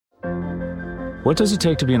What does it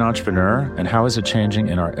take to be an entrepreneur, and how is it changing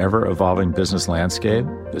in our ever-evolving business landscape?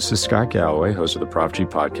 This is Scott Galloway, host of the Prop G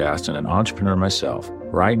podcast and an entrepreneur myself.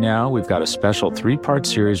 Right now, we've got a special 3-part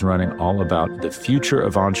series running all about the future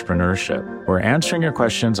of entrepreneurship. We're answering your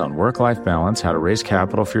questions on work-life balance, how to raise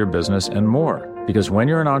capital for your business, and more. Because when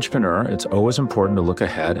you're an entrepreneur, it's always important to look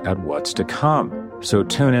ahead at what's to come. So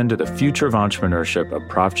tune in to the Future of Entrepreneurship, a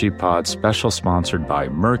Prop G pod special sponsored by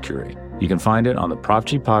Mercury. You can find it on the Prop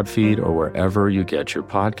G Pod feed or wherever you get your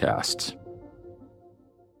podcasts.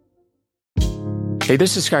 Hey,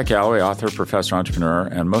 this is Scott Galloway, author, professor, entrepreneur,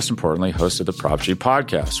 and most importantly, host of the Prop G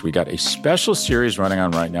podcast. We got a special series running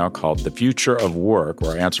on right now called The Future of Work,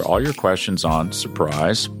 where I answer all your questions on,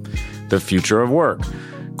 surprise, the future of work.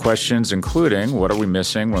 Questions including, what are we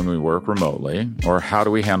missing when we work remotely? Or how do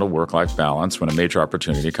we handle work-life balance when a major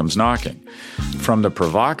opportunity comes knocking? From the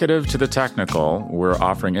provocative to the technical, we're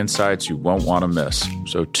offering insights you won't want to miss.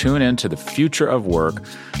 So tune in to The Future of Work,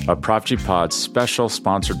 a Prop G Pod special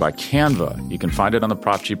sponsored by Canva. You can find it on the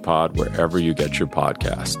Prop G Pod wherever you get your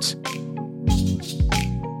podcasts.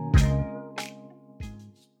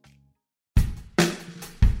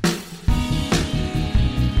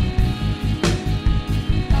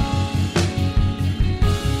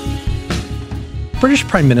 British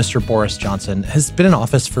Prime Minister Boris Johnson has been in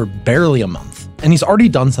office for barely a month, and he's already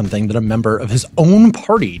done something that a member of his own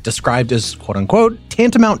party described as, quote-unquote,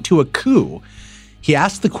 tantamount to a coup. He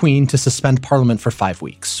asked the Queen to suspend Parliament for 5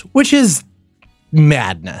 weeks, which is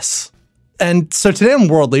madness. And so today on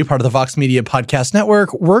Worldly, part of the Vox Media Podcast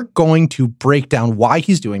Network, we're going to break down why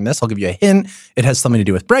he's doing this. I'll give you a hint. It has something to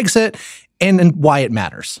do with Brexit and why it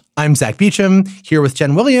matters. I'm Zach Beecham, here with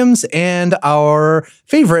Jen Williams and our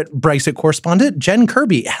favorite Brexit correspondent, Jen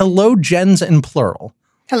Kirby. Hello, Jens in plural.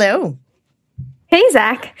 Hello. Hey,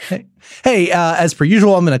 Zach. Hey, as per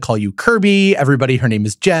usual, I'm going to call you Kirby. Everybody, her name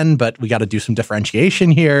is Jen, but we got to do some differentiation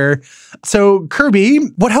here. So, Kirby,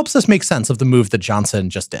 what helps us make sense of the move that Johnson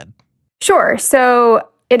just did? Sure. So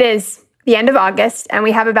it is the end of August, and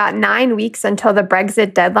we have about 9 weeks until the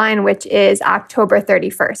Brexit deadline, which is October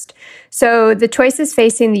 31st. So the choices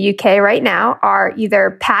facing the UK right now are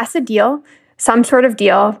either pass a deal, some sort of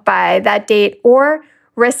deal by that date, or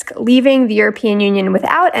risk leaving the European Union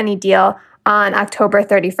without any deal on October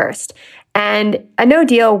 31st. And a no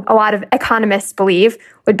deal, a lot of economists believe,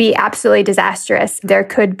 would be absolutely disastrous. There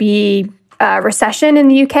could be a recession in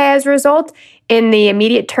the UK as a result. In the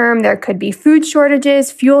immediate term, there could be food shortages,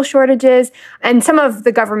 fuel shortages, and some of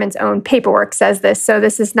the government's own paperwork says this. So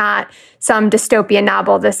this is not some dystopian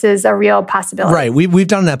novel. This is a real possibility. Right. We've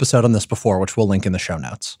done an episode on this before, which we'll link in the show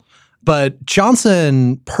notes. But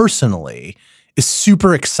Johnson personally is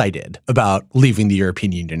super excited about leaving the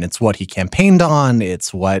European Union. It's what he campaigned on.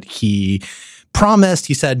 It's what he promised.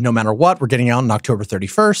 He said, no matter what, we're getting out on October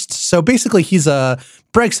 31st. So basically, he's a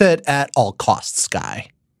Brexit at all costs guy.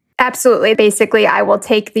 Absolutely. Basically, I will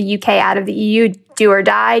take the UK out of the EU, do or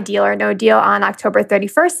die, deal or no deal on October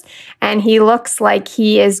 31st. And he looks like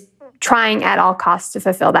he is trying at all costs to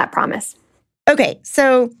fulfill that promise. Okay,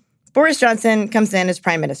 so Boris Johnson comes in as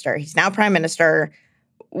prime minister. He's now prime minister.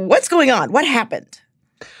 What's going on? What happened?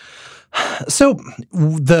 So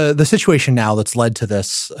the situation now that's led to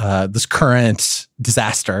this current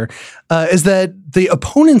disaster is that the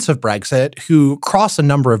opponents of Brexit, who cross a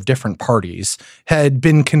number of different parties, had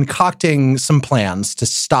been concocting some plans to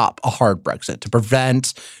stop a hard Brexit, to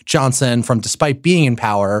prevent Johnson from, despite being in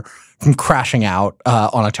power, from crashing out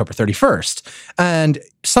on October 31st. And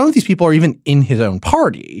some of these people are even in his own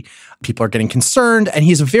party. People are getting concerned, and he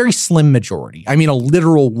has a very slim majority. I mean, a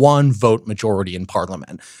literal 1-vote majority in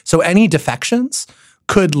Parliament. So any defections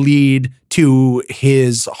could lead to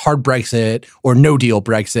his hard Brexit or no-deal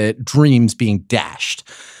Brexit dreams being dashed.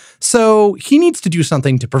 So he needs to do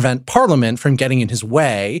something to prevent Parliament from getting in his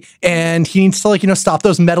way, and he needs to, stop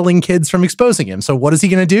those meddling kids from exposing him. So what is he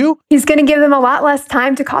going to do? He's going to give them a lot less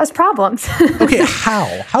time to cause problems. Okay, how?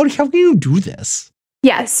 How do you do this?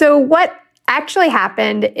 Yeah, so what actually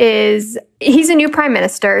happened is he's a new prime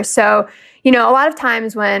minister. So, a lot of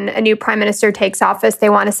times when a new prime minister takes office, they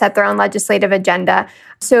want to set their own legislative agenda.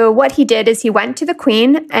 So what he did is he went to the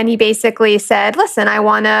Queen and he basically said, listen, I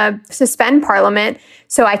want to suspend Parliament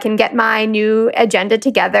so I can get my new agenda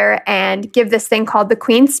together and give this thing called the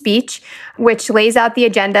Queen's Speech, which lays out the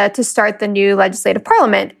agenda to start the new legislative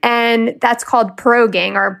parliament. And that's called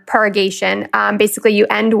proroguing or prorogation. Basically, you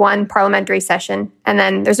end one parliamentary session and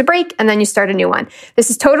then there's a break and then you start a new one. This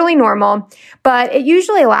is totally normal, but it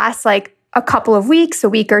usually lasts like a couple of weeks, a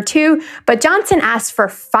week or two, but Johnson asked for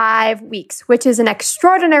 5 weeks, which is an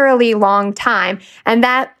extraordinarily long time. And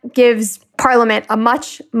that gives Parliament a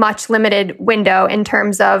much, much limited window in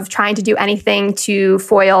terms of trying to do anything to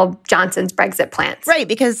foil Johnson's Brexit plans. Right,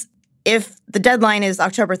 because if the deadline is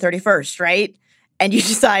October 31st, right, and you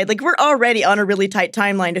decide, like, we're already on a really tight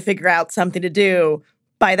timeline to figure out something to do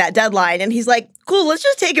by that deadline, and he's like, cool, let's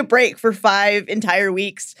just take a break for 5 entire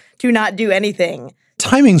weeks to not do anything.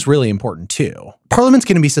 Timing's really important, too. Parliament's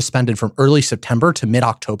going to be suspended from early September to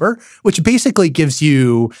mid-October, which basically gives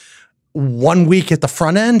you 1 week at the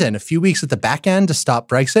front end and a few weeks at the back end to stop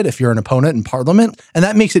Brexit if you're an opponent in Parliament. And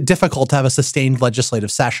that makes it difficult to have a sustained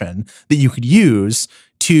legislative session that you could use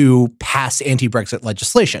to pass anti-Brexit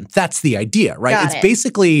legislation. That's the idea, right? It's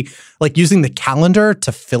basically like using the calendar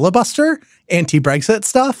to filibuster anti-Brexit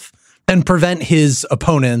stuff and prevent his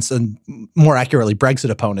opponents, and more accurately, Brexit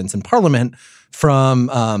opponents in Parliament,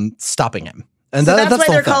 from stopping him. And so that's why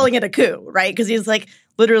they're calling it a coup, right? Because he's like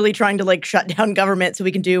literally trying to like shut down government so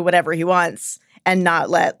we can do whatever he wants and not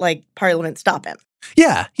let like Parliament stop him.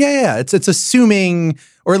 Yeah. It's assuming,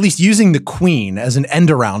 or at least using the Queen as an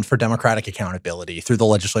end around for democratic accountability through the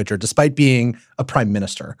legislature, despite being a prime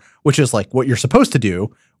minister, which is like what you're supposed to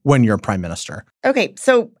do when you're a prime minister. Okay,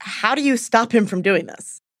 so how do you stop him from doing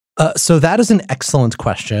this? So that is an excellent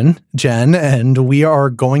question, Jen, and we are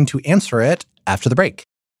going to answer it after the break.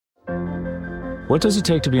 What does it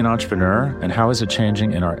take to be an entrepreneur, and how is it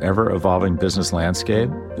changing in our ever-evolving business landscape?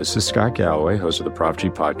 This is Scott Galloway, host of the Prop G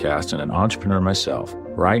podcast and an entrepreneur myself.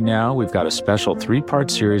 Right now, we've got a special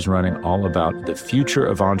 3-part series running all about the future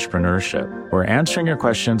of entrepreneurship. We're answering your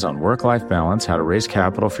questions on work-life balance, how to raise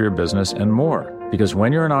capital for your business, and more. Because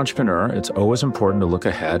when you're an entrepreneur, it's always important to look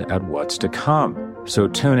ahead at what's to come. So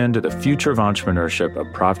tune in to the Future of Entrepreneurship, a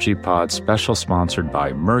Prop G pod special sponsored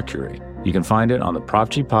by Mercury. You can find it on the Prop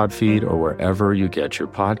G pod feed or wherever you get your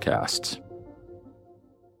podcasts.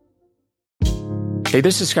 Hey,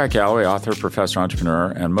 this is Scott Galloway, author, professor,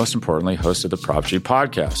 entrepreneur, and most importantly, host of the Prop G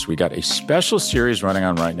podcast. We got a special series running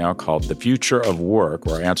on right now called The Future of Work,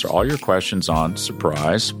 where I answer all your questions on,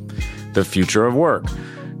 surprise, the future of work.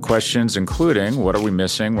 Questions including, what are we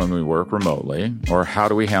missing when we work remotely? Or how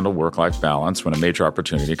do we handle work-life balance when a major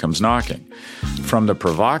opportunity comes knocking? From the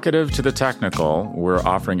provocative to the technical, we're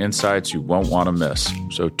offering insights you won't want to miss.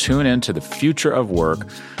 So tune in to The Future of Work,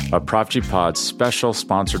 a Prop G Pod special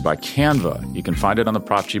sponsored by Canva. You can find it on the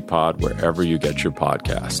Prop G Pod wherever you get your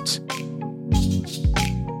podcasts.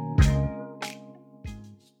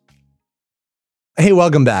 Hey,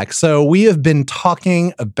 welcome back. So we have been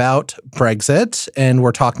talking about Brexit, and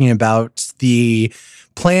we're talking about the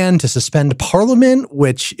plan to suspend Parliament,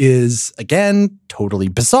 which is, again, totally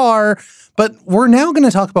bizarre. But we're now going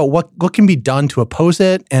to talk about what can be done to oppose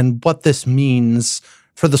it and what this means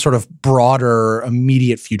for the sort of broader,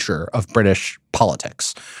 immediate future of British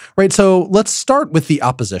politics, right? So let's start with the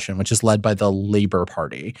opposition, which is led by the Labour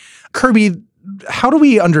Party. Kirby, how do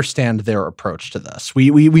we understand their approach to this?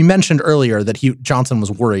 We mentioned earlier that Johnson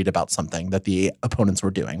was worried about something that the opponents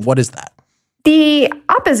were doing. What is that? The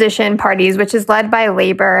opposition parties, which is led by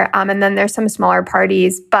Labour, and then there's some smaller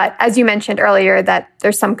parties, but as you mentioned earlier, that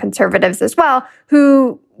there's some conservatives as well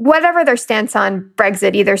who, whatever their stance on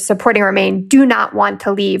Brexit, either supporting or remain, do not want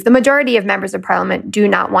to leave. The majority of members of parliament do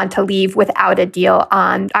not want to leave without a deal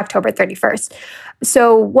on October 31st.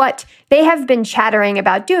 So what they have been chattering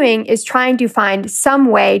about doing is trying to find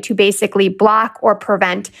some way to basically block or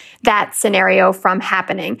prevent that scenario from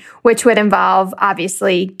happening, which would involve,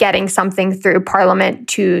 obviously, getting something through Parliament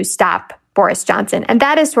to stop Boris Johnson. And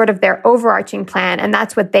that is sort of their overarching plan. And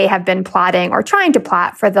that's what they have been plotting or trying to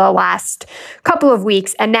plot for the last couple of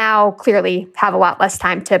weeks, and now clearly have a lot less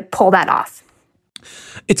time to pull that off.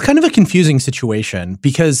 It's kind of a confusing situation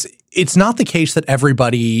because it's not the case that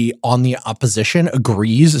everybody on the opposition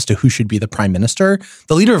agrees as to who should be the prime minister.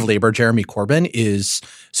 The leader of Labour, Jeremy Corbyn, is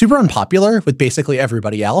super unpopular with basically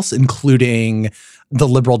everybody else, including the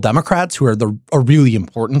Liberal Democrats, who are a really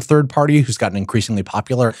important third party who's gotten increasingly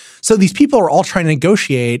popular. So these people are all trying to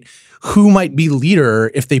negotiate who might be leader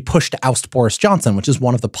if they push to oust Boris Johnson, which is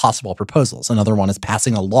one of the possible proposals. Another one is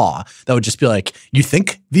passing a law that would just be like, you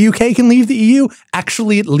think the UK can leave the EU?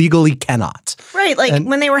 Actually, it legally cannot. Right. Like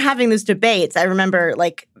when they were having those debates, I remember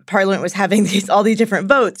like Parliament was having all these different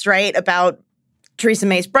votes, right, about Theresa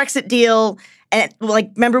May's Brexit deal. And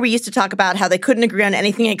like, remember we used to talk about how they couldn't agree on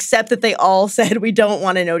anything except that they all said we don't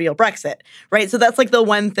want a no-deal Brexit, right? So that's like the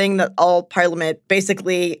one thing that all Parliament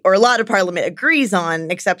basically, or a lot of Parliament agrees on,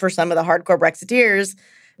 except for some of the hardcore Brexiteers,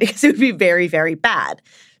 because it would be very, very bad.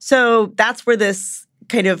 So that's where this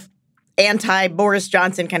kind of anti-Boris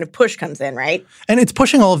Johnson kind of push comes in, right? And it's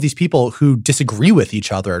pushing all of these people who disagree with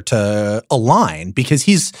each other to align because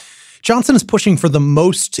he's Johnson is pushing for the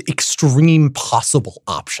most extreme possible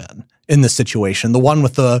option in this situation, the one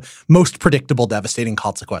with the most predictable, devastating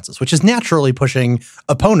consequences, which is naturally pushing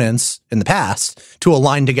opponents in the past to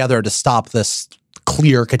align together to stop this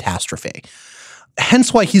clear catastrophe.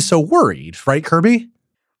 Hence why he's so worried, right, Kirby?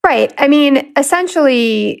 Right. I mean,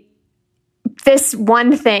 essentially, this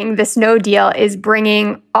one thing, this no deal, is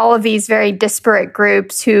bringing all of these very disparate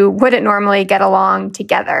groups who wouldn't normally get along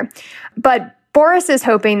together. But Boris is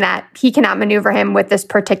hoping that he can outmaneuver him with this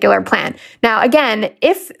particular plan. Now, again,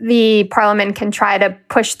 if the parliament can try to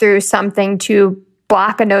push through something to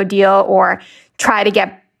block a no deal or try to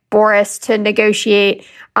get Boris to negotiate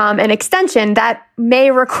an extension, that may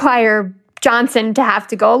require Johnson to have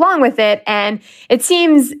to go along with it. And it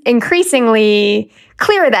seems increasingly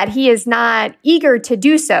clear that he is not eager to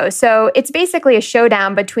do so. So it's basically a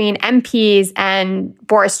showdown between MPs and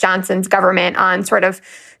Boris Johnson's government on sort of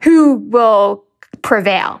who will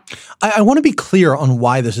prevail. I want to be clear on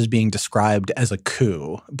why this is being described as a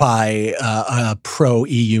coup by a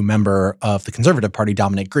pro-EU member of the Conservative Party,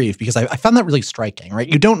 Dominic Grieve, because I found that really striking, right?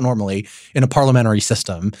 You don't normally, in a parliamentary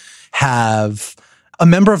system, have a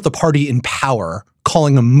member of the party in power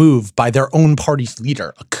calling a move by their own party's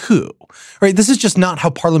leader a coup, right? This is just not how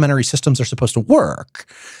parliamentary systems are supposed to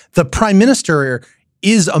work. The prime minister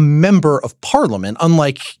is a member of parliament,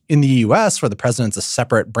 unlike in the US where the president's a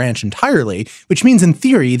separate branch entirely, which means in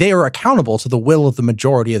theory they are accountable to the will of the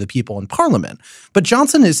majority of the people in parliament. But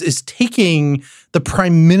Johnson is taking the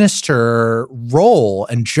prime minister role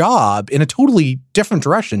and job in a totally different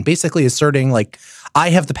direction, basically asserting like, I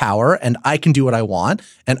have the power and I can do what I want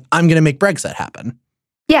and I'm going to make Brexit happen.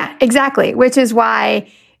 Yeah, exactly, which is why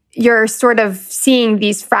you're sort of seeing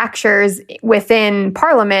these fractures within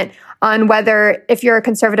parliament on whether, if you're a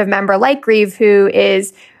conservative member like Grieve, who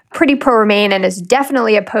is pretty pro-Remain and is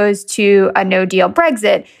definitely opposed to a no-deal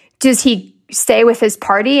Brexit, does he stay with his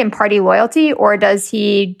party and party loyalty, or does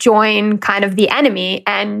he join kind of the enemy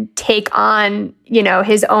and take on,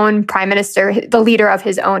 his own prime minister, the leader of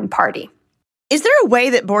his own party? Is there a way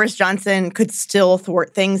that Boris Johnson could still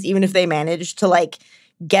thwart things even if they managed to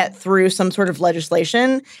get through some sort of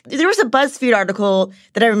legislation? There was a BuzzFeed article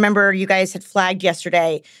that I remember you guys had flagged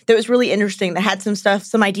yesterday that was really interesting, that had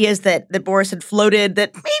some ideas that Boris had floated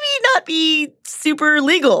that maybe not be super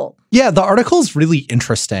legal. Yeah, the article is really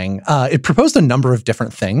interesting. It proposed a number of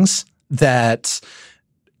different things that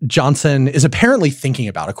Johnson is apparently thinking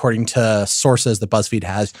about, according to sources that BuzzFeed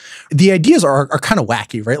has. The ideas are kind of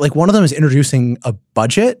wacky, right? Like one of them is introducing a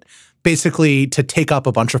budget basically to take up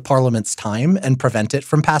a bunch of Parliament's time and prevent it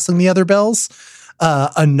from passing the other bills.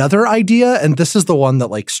 Another idea, and this is the one that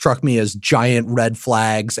struck me as giant red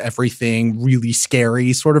flags, everything really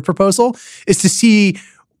scary sort of proposal, is to see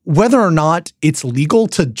whether or not it's legal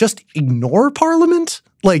to just ignore Parliament.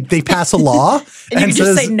 Like they pass a law and you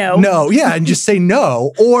just say no. No, yeah, and just say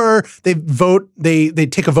no. Or they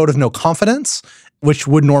take a vote of no confidence, which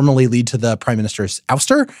would normally lead to the prime minister's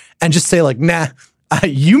ouster, and just say nah,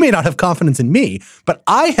 you may not have confidence in me, but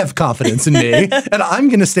I have confidence in me, and I'm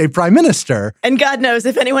going to stay prime minister. And God knows,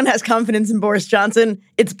 if anyone has confidence in Boris Johnson,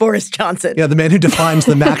 it's Boris Johnson. Yeah, the man who defines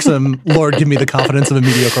the maxim, Lord, give me the confidence of a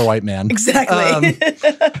mediocre white man. Exactly.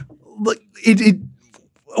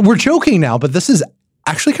 We're joking now, but this is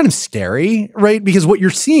actually kind of scary, right? Because what you're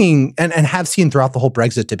seeing and have seen throughout the whole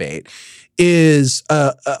Brexit debate is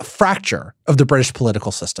a fracture of the British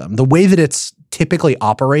political system. The way that it's typically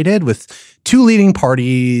operated, with two leading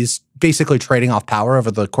parties basically trading off power over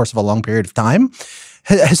the course of a long period of time,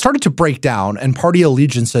 has started to break down, and party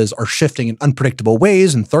allegiances are shifting in unpredictable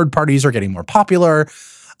ways, and third parties are getting more popular.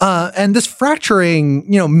 And this fracturing,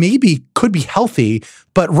 maybe could be healthy,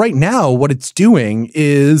 but right now what it's doing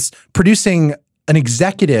is producing an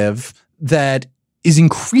executive that is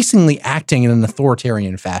increasingly acting in an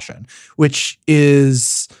authoritarian fashion, which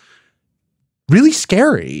is really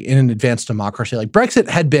scary in an advanced democracy. Like Brexit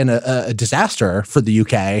had been a disaster for the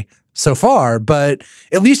UK so far, but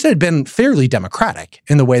at least it had been fairly democratic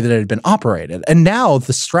in the way that it had been operated. And now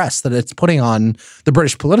the stress that it's putting on the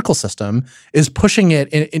British political system is pushing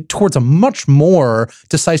it towards a much more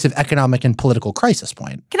decisive economic and political crisis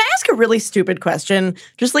point. Can I ask a really stupid question?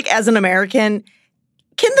 Just as an American,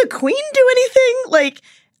 can the Queen do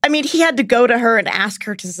anything? He had to go to her and ask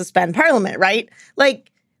her to suspend Parliament, right?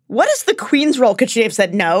 What is the Queen's role? Could she have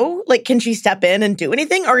said no? Can she step in and do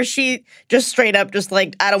anything? Or is she just straight up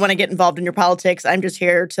I don't want to get involved in your politics. I'm just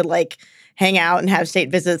here to hang out and have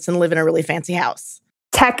state visits and live in a really fancy house?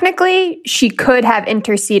 Technically, she could have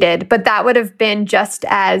interceded, but that would have been just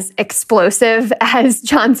as explosive as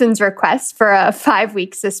Johnson's request for a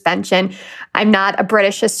 5-week suspension. I'm not a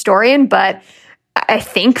British historian, but I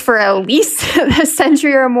think for at least a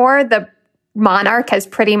century or more, the monarch has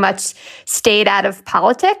pretty much stayed out of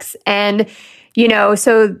politics. And,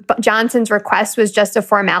 so Johnson's request was just a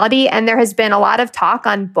formality. And there has been a lot of talk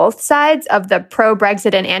on both sides of the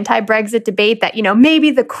pro-Brexit and anti-Brexit debate that,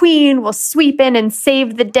 maybe the Queen will sweep in and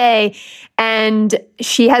save the day. And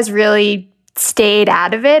she has really stayed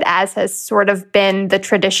out of it, as has sort of been the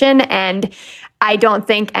tradition. And I don't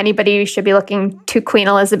think anybody should be looking to Queen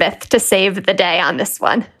Elizabeth to save the day on this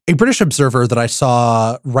one. A British observer that I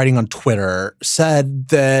saw writing on Twitter said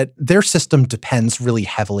that their system depends really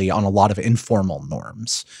heavily on a lot of informal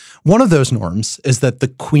norms. One of those norms is that the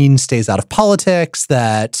Queen stays out of politics,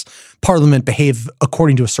 that Parliament behave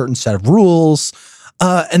according to a certain set of rules.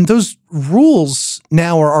 And those rules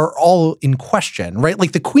now are all in question, right?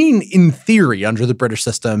 Like the Queen, in theory, under the British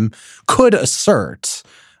system, could assert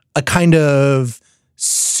a kind of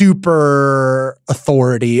super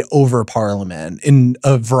authority over Parliament in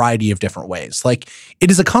a variety of different ways. Like,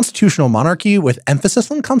 it is a constitutional monarchy with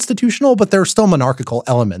emphasis on constitutional, but there are still monarchical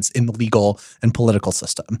elements in the legal and political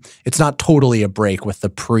system. It's not totally a break with the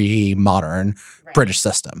pre-modern British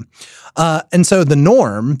system. And so the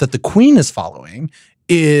norm that the Queen is following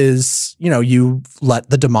is, you let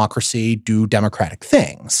the democracy do democratic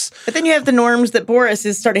things. But then you have the norms that Boris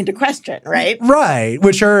is starting to question, right? Right,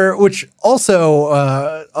 which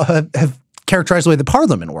also have characterized the way the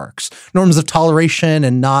Parliament works. Norms of toleration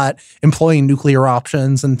and not employing nuclear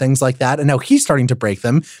options and things like that. And now he's starting to break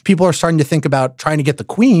them. People are starting to think about trying to get the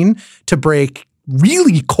Queen to break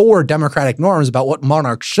really core democratic norms about what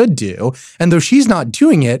monarchs should do. And though she's not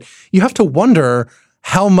doing it, you have to wonder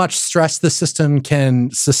how much stress the system can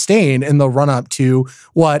sustain in the run-up to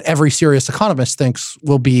what every serious economist thinks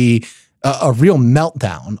will be a real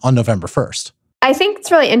meltdown on November 1st. I think it's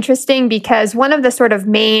really interesting because one of the sort of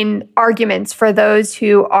main arguments for those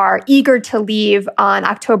who are eager to leave on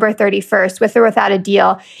October 31st with or without a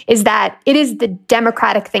deal is that it is the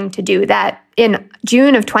democratic thing to do, that in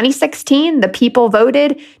June of 2016, the people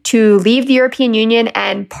voted to leave the European Union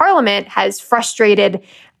and Parliament has frustrated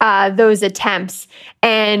those attempts.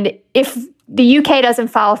 And if the UK doesn't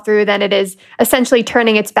follow through, then it is essentially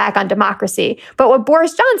turning its back on democracy. But what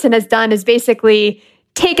Boris Johnson has done is basically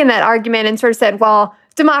taken that argument and sort of said, well,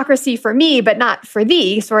 democracy for me, but not for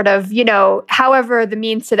thee, sort of, however the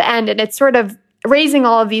means to the end. And it's sort of raising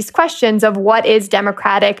all of these questions of what is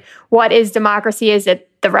democratic, what is democracy? Is it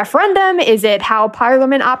the referendum? Is it how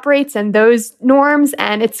Parliament operates and those norms?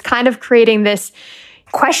 And it's kind of creating this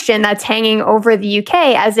question that's hanging over the UK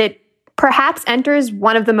as it perhaps enters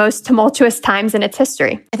one of the most tumultuous times in its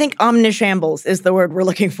history. I think omnishambles is the word we're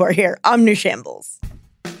looking for here. Omnishambles.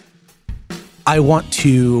 I want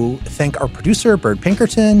to thank our producer, Bird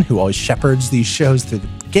Pinkerton, who always shepherds these shows through the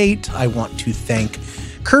gate. I want to thank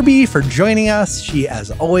Kirby for joining us. She,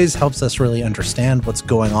 as always, helps us really understand what's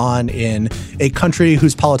going on in a country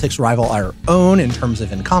whose politics rival our own in terms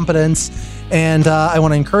of incompetence. And I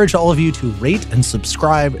want to encourage all of you to rate and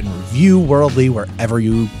subscribe and review Worldly wherever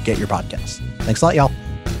you get your podcasts. Thanks a lot, y'all.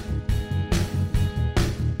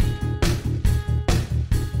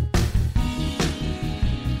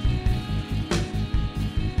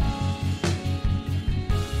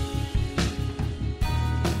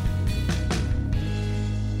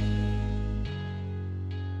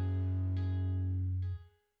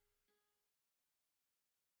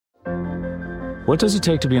 What does it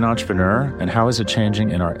take to be an entrepreneur, and how is it changing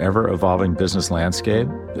in our ever-evolving business landscape?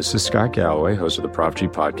 This is Scott Galloway, host of the Prop G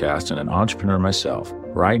podcast and an entrepreneur myself.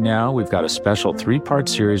 Right now, we've got a special 3-part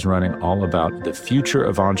series running all about the future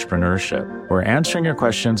of entrepreneurship. We're answering your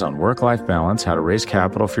questions on work-life balance, how to raise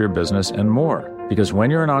capital for your business, and more. Because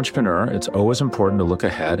when you're an entrepreneur, it's always important to look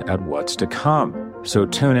ahead at what's to come. So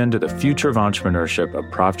tune in to the Future of Entrepreneurship, a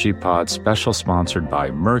Prop G pod special sponsored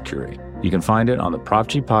by Mercury. You can find it on the Prop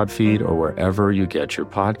G Pod feed or wherever you get your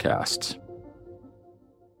podcasts.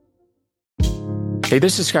 Hey,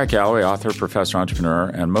 this is Scott Galloway, author, professor, entrepreneur,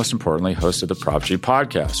 and most importantly, host of the Prop G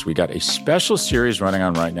podcast. We got a special series running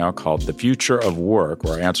on right now called The Future of Work,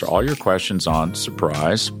 where I answer all your questions on,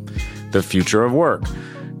 surprise, the future of work.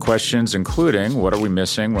 Questions including, what are we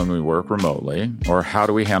missing when we work remotely? Or how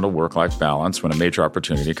do we handle work-life balance when a major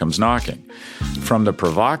opportunity comes knocking? From the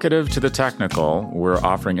provocative to the technical, we're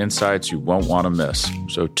offering insights you won't want to miss.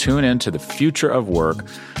 So tune in to The Future of Work,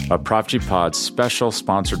 a Prop G Pod special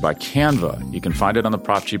sponsored by Canva. You can find it on the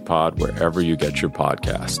Prop G Pod wherever you get your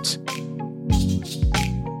podcasts.